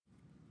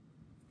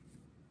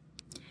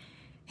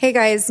Hey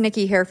guys,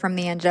 Nikki here from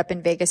the Ended Up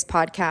in Vegas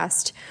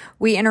podcast.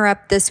 We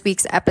interrupt this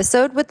week's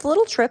episode with a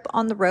little trip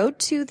on the road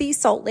to the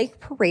Salt Lake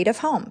Parade of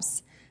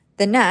Homes.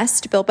 The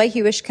Nest, built by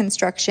Hewish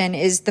Construction,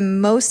 is the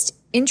most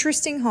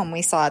interesting home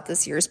we saw at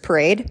this year's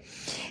parade.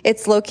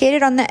 It's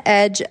located on the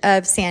edge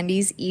of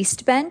Sandy's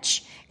East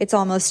Bench. It's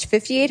almost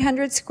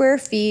 5,800 square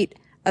feet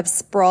of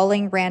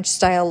sprawling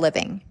ranch-style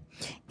living.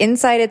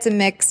 Inside, it's a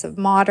mix of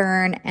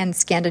modern and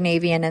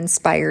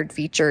Scandinavian-inspired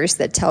features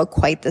that tell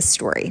quite the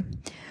story.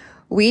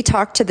 We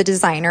talked to the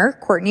designer,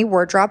 Courtney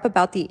Wardrop,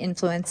 about the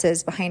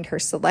influences behind her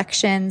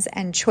selections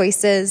and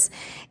choices,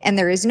 and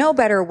there is no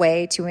better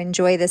way to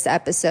enjoy this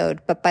episode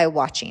but by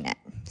watching it.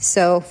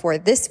 So for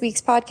this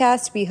week's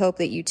podcast, we hope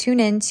that you tune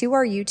in to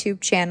our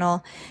YouTube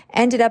channel,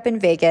 Ended Up in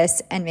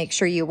Vegas, and make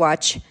sure you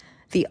watch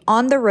the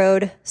On the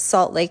Road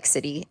Salt Lake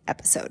City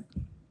episode.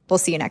 We'll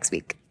see you next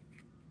week.